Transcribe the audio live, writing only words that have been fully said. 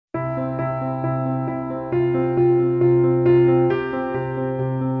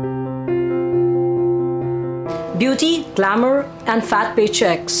Beauty, glamour, and fat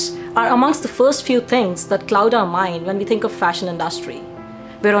paychecks are amongst the first few things that cloud our mind when we think of fashion industry.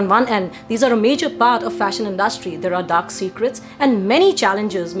 Where on one end, these are a major part of fashion industry, there are dark secrets and many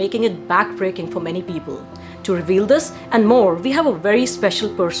challenges making it backbreaking for many people. To reveal this and more, we have a very special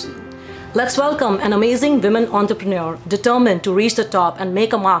person. Let's welcome an amazing women entrepreneur determined to reach the top and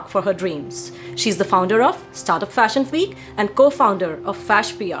make a mark for her dreams. She's the founder of Startup Fashion Week and co-founder of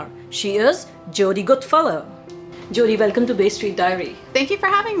Fash PR. She is Jody Goodfellow. Jody, welcome to Bay Street Diary. Thank you for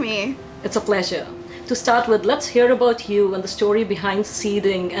having me. It's a pleasure. To start with, let's hear about you and the story behind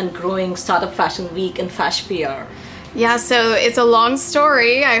seeding and growing Startup Fashion Week and Fash PR. Yeah, so it's a long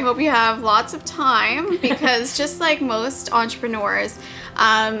story. I hope you have lots of time because just like most entrepreneurs,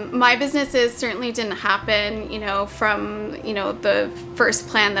 my businesses certainly didn't happen, from, the first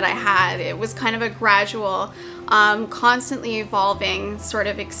plan that I had. It was kind of a gradual, constantly evolving sort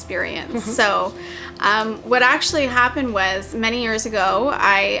of experience. So what actually happened was many years ago,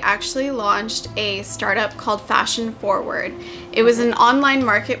 I actually launched a startup called Fashion Forward. It was an online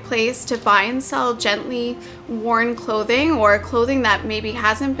marketplace to buy and sell gently worn clothing or clothing that maybe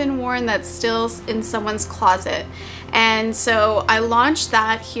hasn't been worn that's still in someone's closet. And so I launched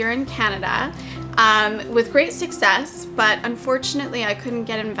that here in Canada with great success, but unfortunately I couldn't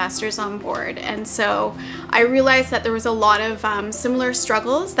get investors on board. And so I realized that there was a lot of similar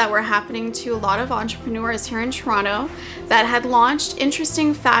struggles that were happening to a lot of entrepreneurs here in Toronto that had launched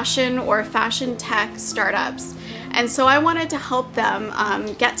interesting fashion or fashion tech startups. And so I wanted to help them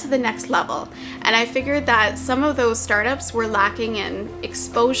get to the next level. And I figured that some of those startups were lacking in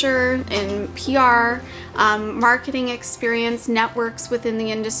exposure, in PR, marketing experience, networks within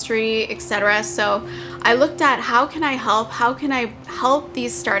the industry, etc. So I looked at how can I help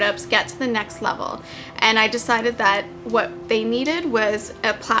these startups get to the next level. And I decided that what they needed was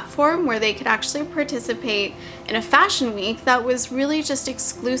a platform where they could actually participate in a fashion week that was really just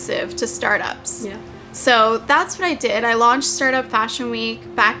exclusive to startups. Yeah. So that's what I did. I launched Startup Fashion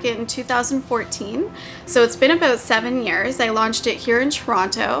Week back in 2014. So it's been about 7 years. I launched it here in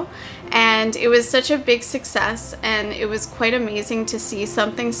Toronto and it was such a big success and it was quite amazing to see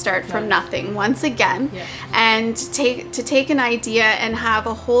something start from nothing once again. Yeah. And to take an idea and have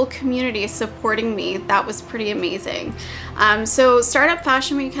a whole community supporting me, that was pretty amazing. So Startup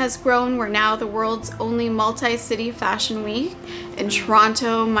Fashion Week has grown. We're now the world's only multi-city fashion week in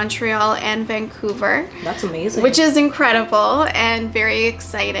Toronto, Montreal, and Vancouver. That's amazing. Which is incredible and very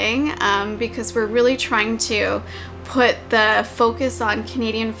exciting because we're really trying to put the focus on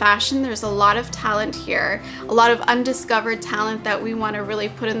Canadian fashion. There's a lot of talent here, a lot of undiscovered talent that we want to really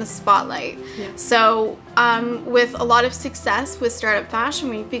put in the spotlight. Yeah. So with a lot of success with Startup Fashion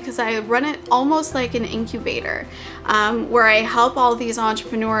Week, because I run it almost like an incubator where I help all these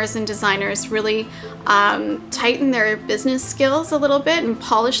entrepreneurs and designers really tighten their business skills a little bit and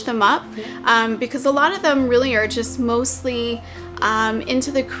polish them up because a lot of them really are just mostly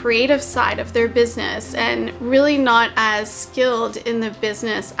into the creative side of their business and really not as skilled in the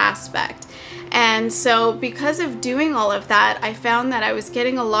business aspect. And so because of doing all of that, I found that I was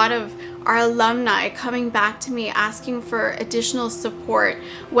getting a lot of our alumni coming back to me asking for additional support,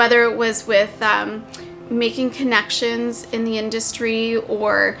 whether it was with making connections in the industry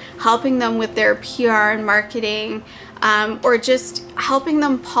or helping them with their PR and marketing, or just helping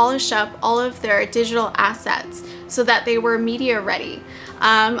them polish up all of their digital assets so that they were media ready.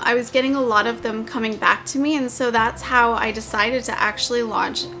 I was getting a lot of them coming back to me, and so that's how I decided to actually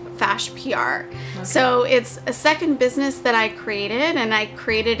launch Fash PR. Okay. So it's a second business that I created, and I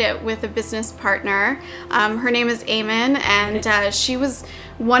created it with a business partner. Her name is Eamon, and she was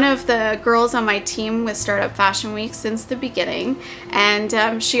one of the girls on my team with Startup Fashion Week since the beginning.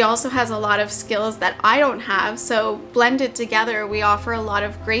 And she also has a lot of skills that I don't have. So blended together, we offer a lot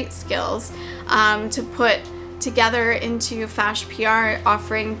of great skills to put together into Fash PR,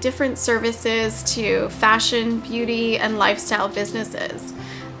 offering different services to fashion, beauty, and lifestyle businesses.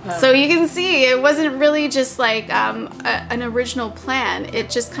 So you can see it wasn't really just like an original plan.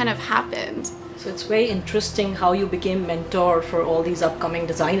 It just kind of happened. So it's very interesting how you became mentor for all these upcoming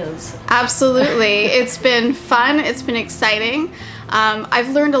designers. Absolutely. It's been fun. It's been exciting. I've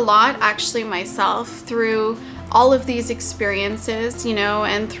learned a lot actually myself through all of these experiences,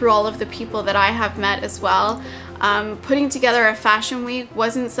 and through all of the people that I have met as well. Putting together a fashion week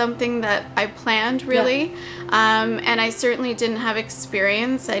wasn't something that I planned really. And I certainly didn't have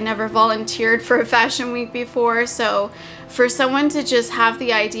experience. I never volunteered for a fashion week before. So for someone to just have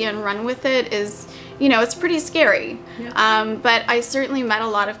the idea and run with it is it's pretty scary. Yeah. But I certainly met a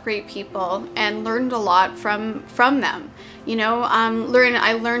lot of great people and learned a lot from them.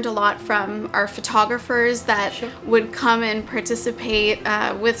 I learned a lot from our photographers that would come and participate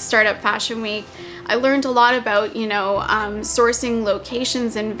with Startup Fashion Week. I learned a lot about, sourcing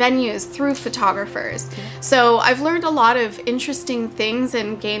locations and venues through photographers. So I've learned a lot of interesting things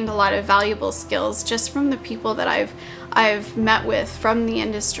and gained a lot of valuable skills just from the people that I've met with from the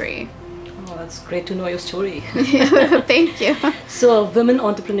industry. Oh, that's great to know your story. Thank you. So, a women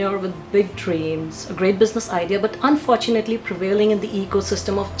entrepreneur with big dreams, a great business idea, but unfortunately prevailing in the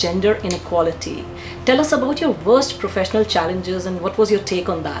ecosystem of gender inequality. Tell us about your worst professional challenges and what was your take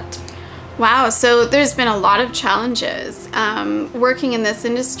on that? Wow, so there's been a lot of challenges working in this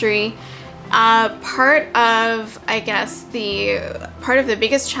industry. Part of the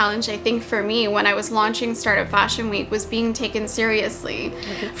biggest challenge, I think, for me when I was launching Startup Fashion Week was being taken seriously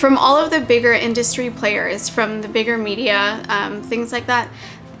from all of the bigger industry players, from the bigger media, things like that.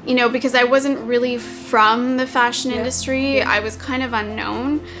 Because I wasn't really from the fashion industry, I was kind of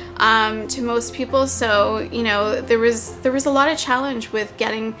unknown to most people. So, there was a lot of challenge with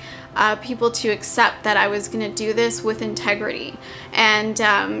getting people to accept that I was going to do this with integrity. And,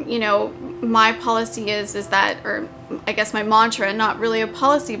 my policy is that, or I guess my mantra, not really a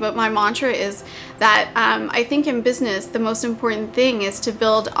policy, but my mantra is that I think in business, the most important thing is to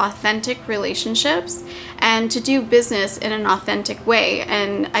build authentic relationships and to do business in an authentic way.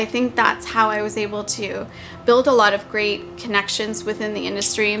 And I think that's how I was able to build a lot of great connections within the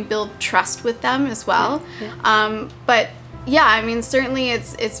industry and build trust with them as well. But yeah, I mean, certainly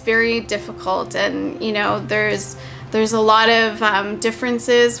it's very difficult, and there's a lot of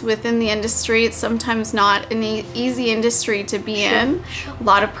differences within the industry. It's sometimes not an easy industry to be in. A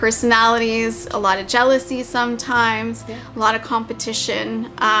lot of personalities, a lot of jealousy sometimes, a lot of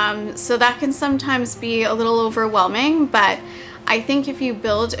competition. So that can sometimes be a little overwhelming, but I think if you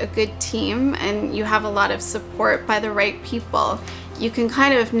build a good team and you have a lot of support by the right people, you can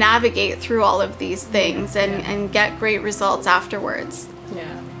kind of navigate through all of these things and get great results afterwards.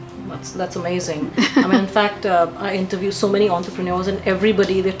 Yeah. That's amazing. I mean, in fact, I interview so many entrepreneurs, and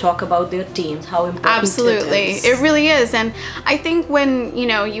everybody, they talk about their teams, how important Absolutely. it is. It really is. And I think when,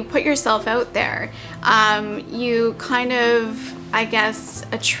 you put yourself out there, you kind of, I guess,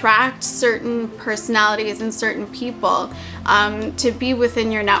 attract certain personalities and certain people to be within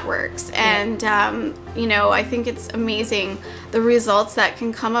your networks. And, I think it's amazing the results that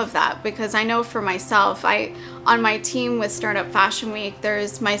can come of that, because I know for myself, on my team with Startup Fashion Week,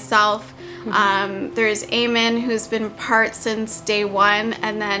 there's myself, there's Eamon, who's been part since day one,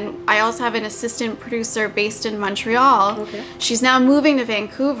 and then I also have an assistant producer based in Montreal. She's now moving to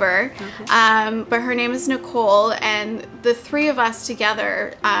Vancouver, but her name is Nicole, and the three of us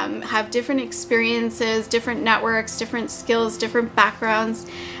together have different experiences, different networks, different skills, different backgrounds,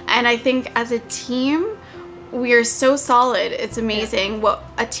 and I think as a team, we are so solid. It's amazing what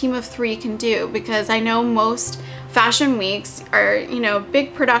a team of three can do, because I know most fashion weeks are,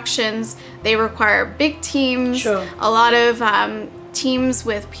 big productions. They require big teams, a lot of teams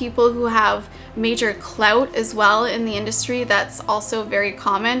with people who have major clout as well in the industry. That's also very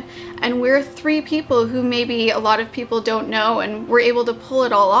common. And we're three people who maybe a lot of people don't know, and we're able to pull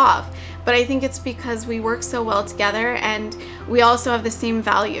it all off. But I think it's because we work so well together, and we also have the same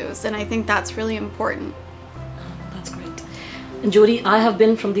values. And I think that's really important. And Jody, I have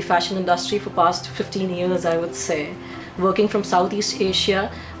been from the fashion industry for past 15 years, I would say. Working from Southeast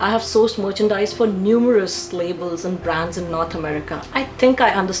Asia, I have sourced merchandise for numerous labels and brands in North America. I think I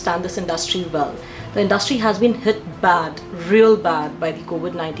understand this industry well. The industry has been hit bad, real bad, by the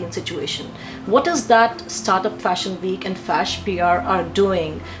COVID-19 situation. What is that Startup Fashion Week and Fash PR are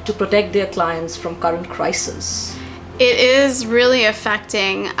doing to protect their clients from current crisis? It is really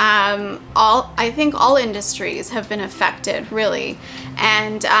affecting I think all industries have been affected, really.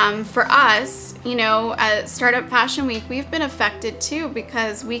 And for us, at Startup Fashion Week, we've been affected too,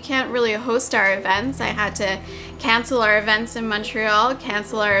 because we can't really host our events. I had to cancel our events in Montreal,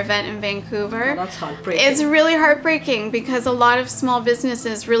 cancel our event in Vancouver. Oh, that's heartbreaking. It's really heartbreaking, because a lot of small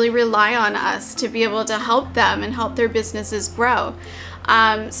businesses really rely on us to be able to help them and help their businesses grow.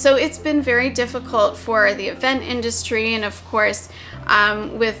 So it's been very difficult for the event industry, and of course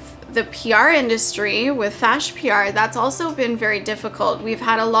with the PR industry with Fash PR, that's also been very difficult. We've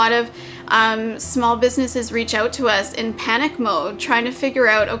had a lot of small businesses reach out to us in panic mode, trying to figure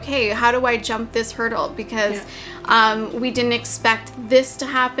out, okay, how do I jump this hurdle? Because we didn't expect this to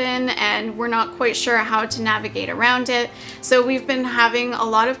happen, and we're not quite sure how to navigate around it. So we've been having a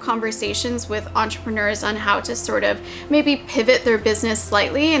lot of conversations with entrepreneurs on how to sort of maybe pivot their business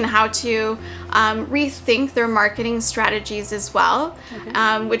slightly and how to rethink their marketing strategies as well,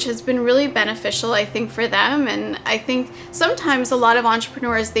 which has been really beneficial, I think, for them. And I think sometimes a lot of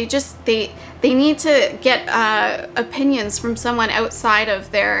entrepreneurs, they need to get opinions from someone outside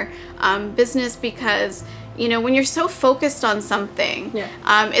of their business, because when you're so focused on something,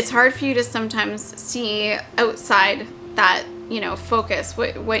 it's hard for you to sometimes see outside that focus,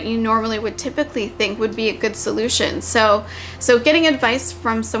 what you normally would typically think would be a good solution. So getting advice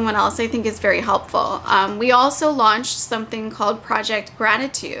from someone else, I think, is very helpful. We also launched something called Project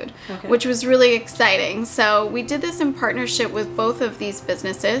Gratitude, which was really exciting. So we did this in partnership with both of these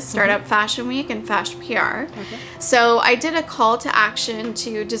businesses, Startup Fashion Week and Fash PR. So I did a call to action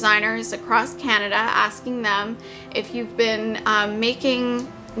to designers across Canada, asking them if you've been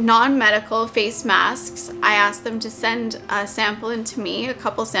making non-medical face masks. I asked them to send a sample in to me, a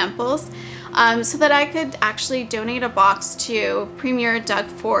couple samples, so that I could actually donate a box to Premier Doug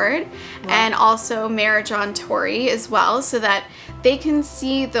Ford and also Mayor John Tory as well, so that they can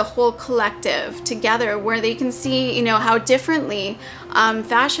see the whole collective together, where they can see, how differently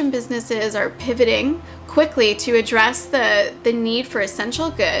fashion businesses are pivoting quickly to address the need for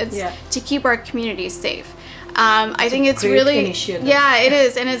essential goods to keep our communities safe. I think it's really initiative. It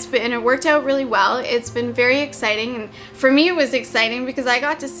is, and it worked out really well. It's been very exciting, and for me it was exciting because I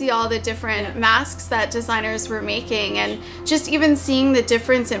got to see all the different masks that designers were making, and just even seeing the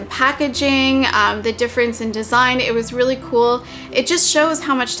difference in packaging, the difference in design. It was really cool. It just shows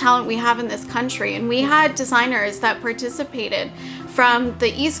how much talent we have in this country, and we had designers that participated from the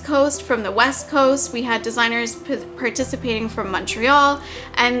East Coast, from the West Coast. We had designers participating from Montreal,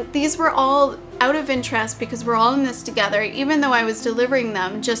 and these were all out of interest because we're all in this together. Even though I was delivering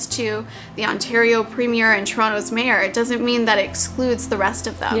them just to the Ontario Premier and Toronto's Mayor, it doesn't mean that it excludes the rest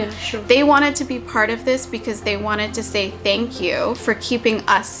of them. They wanted to be part of this because they wanted to say thank you for keeping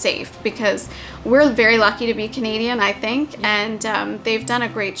us safe, because we're very lucky to be Canadian, I think, and they've done a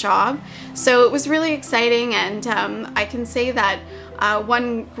great job. So it was really exciting, and I can say that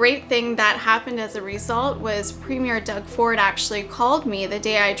one great thing that happened as a result was Premier Doug Ford actually called me the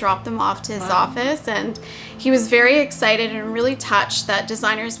day I dropped them off to his office, and he was very excited and really touched that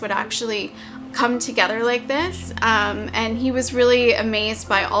designers would actually come together like this, and he was really amazed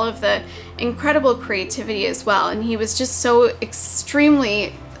by all of the incredible creativity as well, and he was just so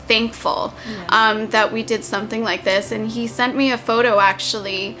extremely thankful that we did something like this. And he sent me a photo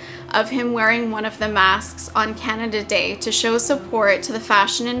actually of him wearing one of the masks on Canada Day to show support to the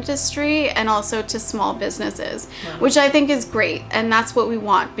fashion industry and also to small businesses, which I think is great. And that's what we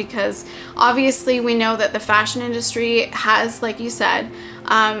want, because obviously we know that the fashion industry has, like you said,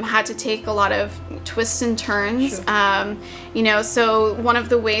 had to take a lot of twists and turns. So one of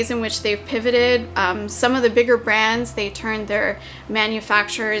the ways in which they've pivoted, some of the bigger brands, they turned their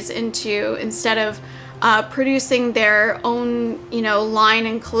manufacturers into, instead of producing their own, line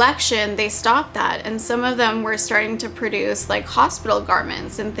and collection, they stopped that. And some of them were starting to produce like hospital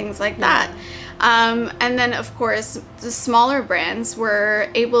garments and things like that. And then, of course, the smaller brands were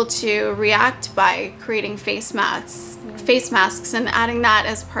able to react by creating face masks and adding that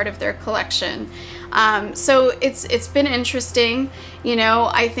as part of their collection. So it's been interesting.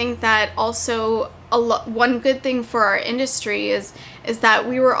 I think that also one good thing for our industry is that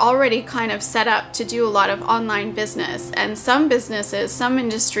we were already kind of set up to do a lot of online business, and some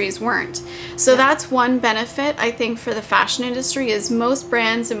industries weren't. So that's one benefit, I think, for the fashion industry, is most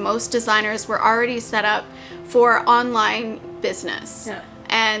brands and most designers were already set up for online business.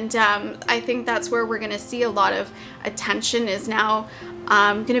 And I think that's where we're going to see a lot of attention is now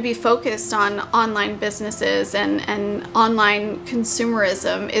going to be focused on online businesses, and online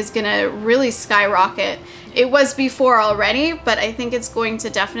consumerism is going to really skyrocket. It was before already, but I think it's going to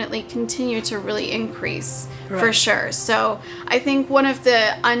definitely continue to really increase for sure. So I think one of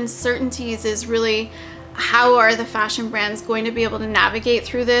the uncertainties is really, how are the fashion brands going to be able to navigate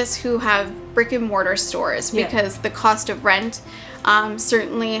through this who have brick and mortar stores, because the cost of rent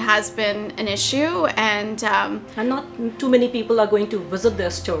certainly has been an issue, and not too many people are going to visit their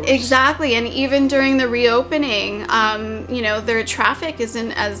stores. Exactly, and even during the reopening, their traffic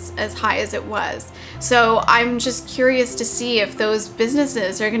isn't as high as it was. So I'm just curious to see if those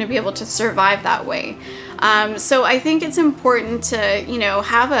businesses are going to be able to survive that way. So I think it's important to,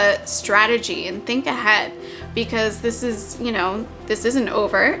 have a strategy and think ahead, because this isn't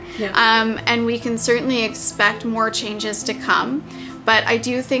over. Yeah. And we can certainly expect more changes to come. But I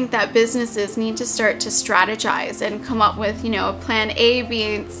do think that businesses need to start to strategize and come up with, plan A,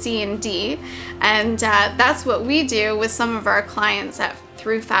 B, C, and D. And that's what we do with some of our clients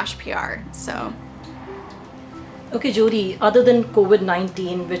through Fash PR. So. Okay, Jody, other than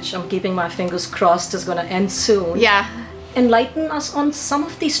COVID-19, which I'm keeping my fingers crossed is going to end soon. Yeah. Enlighten us on some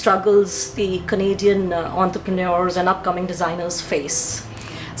of the struggles the Canadian entrepreneurs and upcoming designers face.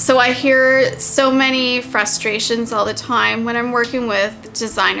 So I hear so many frustrations all the time when I'm working with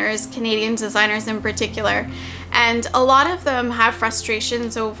designers, Canadian designers in particular. And a lot of them have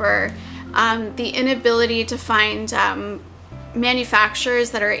frustrations over the inability to find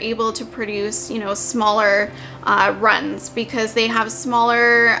manufacturers that are able to produce, smaller runs, because they have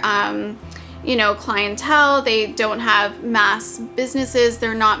smaller clientele. They don't have mass businesses.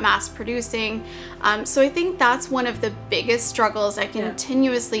 They're not mass producing. So I think that's one of the biggest struggles I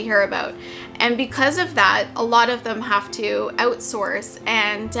continuously hear about. And because of that, a lot of them have to outsource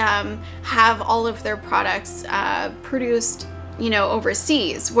and have all of their products produced,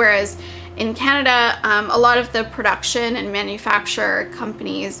 overseas. Whereas in Canada, a lot of the production and manufacturer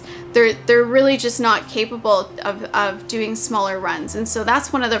companies, they're really just not capable of doing smaller runs. And so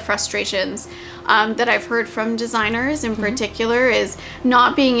that's one of the frustrations that I've heard from designers in particular, is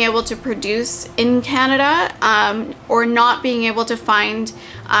not being able to produce in Canada, or not being able to find,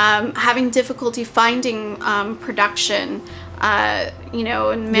 having difficulty finding production,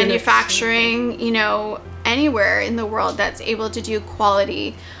 and manufacturing, anywhere in the world that's able to do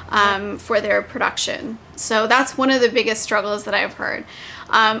quality for their production. So that's one of the biggest struggles that I've heard.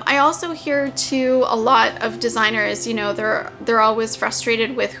 I also hear too, a lot of designers, they're always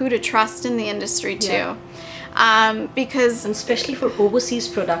frustrated with who to trust in the industry too. Because and especially for overseas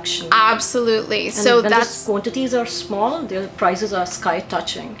production. Absolutely. And so when that's quantities are small, their prices are sky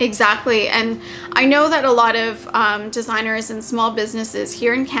touching. Exactly. And I know that a lot of designers and small businesses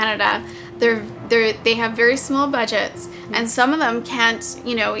here in Canada, they have very small budgets, and some of them can't,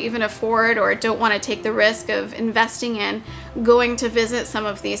 even afford or don't want to take the risk of investing in going to visit some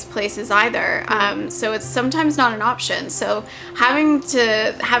of these places either. So it's sometimes not an option. So having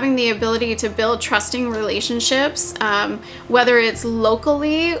the ability to build trusting relationships, whether it's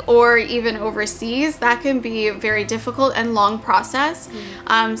locally or even overseas, that can be a very difficult and long process.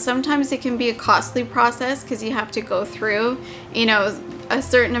 Sometimes it can be a costly process, because you have to go through, a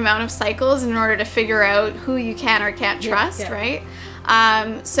certain amount of cycles in order to figure out who you can or can't trust, right?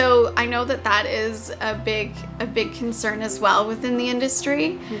 So I know that is a big concern as well within the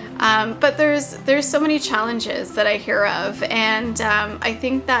industry. But there's so many challenges that I hear of, and I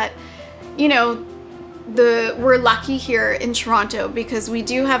think that, we're lucky here in Toronto, because we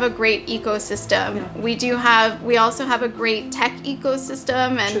do have a great ecosystem. We also have a great tech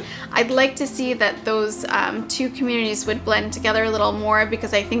ecosystem, and I'd like to see that those two communities would blend together a little more,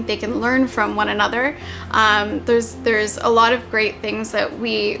 because I think they can learn from one another. There's a lot of great things that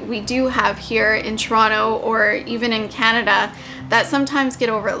we do have here in Toronto, or even in Canada, that sometimes get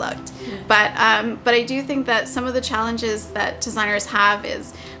overlooked. But I do think that some of the challenges that designers have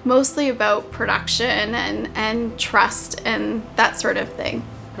is mostly about production and trust and that sort of thing.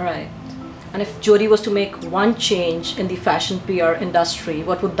 Right. And if Jody was to make one change in the fashion PR industry,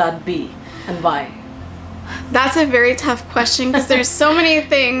 what would that be, and why? That's a very tough question, because there's so many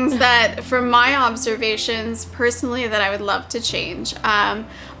things that, from my observations personally, that I would love to change.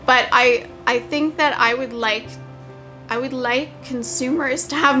 But I think that I would like consumers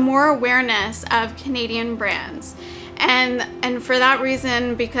to have more awareness of Canadian brands. And for that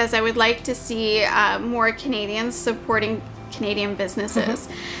reason, because I would like to see more Canadians supporting Canadian businesses.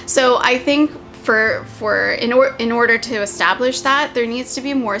 So I think in order to establish that, there needs to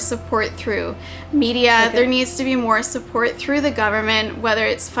be more support through media. There needs to be more support through the government, whether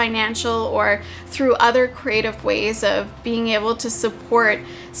it's financial or through other creative ways of being able to support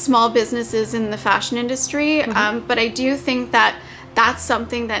small businesses in the fashion industry. But I do think that that's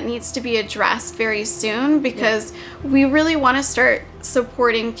something that needs to be addressed very soon, because we really want to start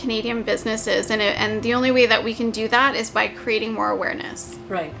supporting Canadian businesses, and the only way that we can do that is by creating more awareness.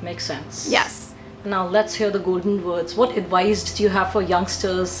 Right, makes sense. Yes. Now let's hear the golden words. What advice do you have for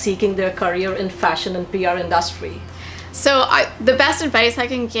youngsters seeking their career in fashion and PR industry? So the best advice I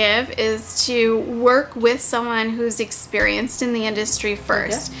can give is to work with someone who's experienced in the industry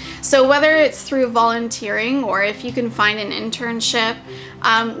first. So whether it's through volunteering, or if you can find an internship,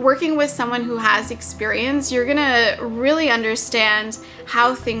 working with someone who has experience, you're gonna really understand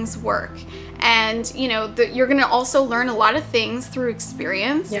how things work. And you're going to also learn a lot of things through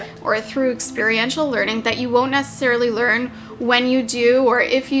experience or through experiential learning that you won't necessarily learn when you do, or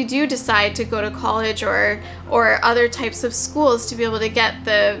if you do decide to go to college or other types of schools to be able to get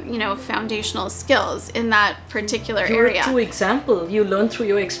the foundational skills in that particular area. You're a true example. You learn through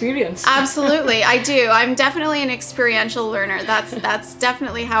your experience. Absolutely, I do. I'm definitely an experiential learner. That's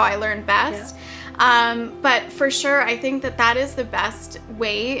definitely how I learn best. But for sure, I think that is the best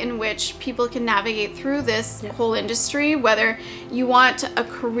way in which people can navigate through this whole industry, whether you want a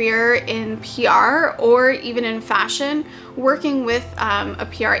career in PR or even in fashion, working with a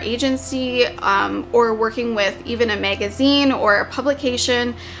PR agency or working with even a magazine or a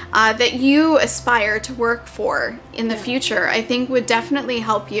publication that you aspire to work for in the future, I think would definitely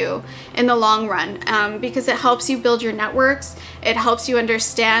help you in the long run, because it helps you build your networks. It helps you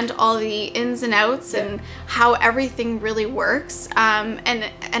understand all the ins and outs and how everything really works.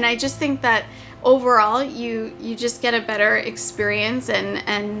 And I just think that overall you just get a better experience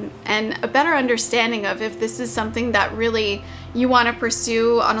and a better understanding of if this is something that really you want to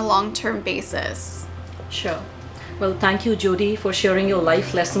pursue on a long-term basis. Sure. Well, thank you, Jody, for sharing your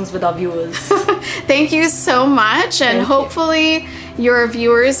life lessons with our viewers. Thank you so much, and hopefully your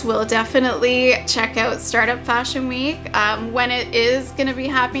viewers will definitely check out Startup Fashion Week when it is going to be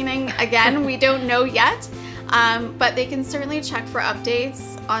happening again. We don't know yet, but they can certainly check for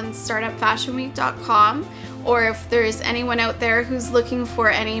updates on startupfashionweek.com, or if there's anyone out there who's looking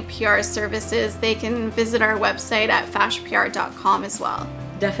for any PR services, they can visit our website at fashpr.com as well.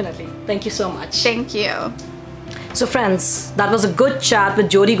 Definitely. Thank you so much. Thank you. So friends, that was a good chat with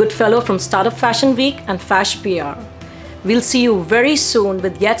Jody Goodfellow from Startup Fashion Week and Fash PR. We'll see you very soon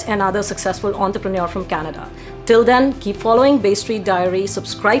with yet another successful entrepreneur from Canada. Till then, keep following Bay Street Diary,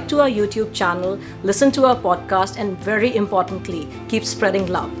 subscribe to our YouTube channel, listen to our podcast, and very importantly, keep spreading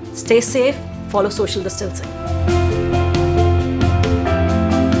love. Stay safe, follow social distancing.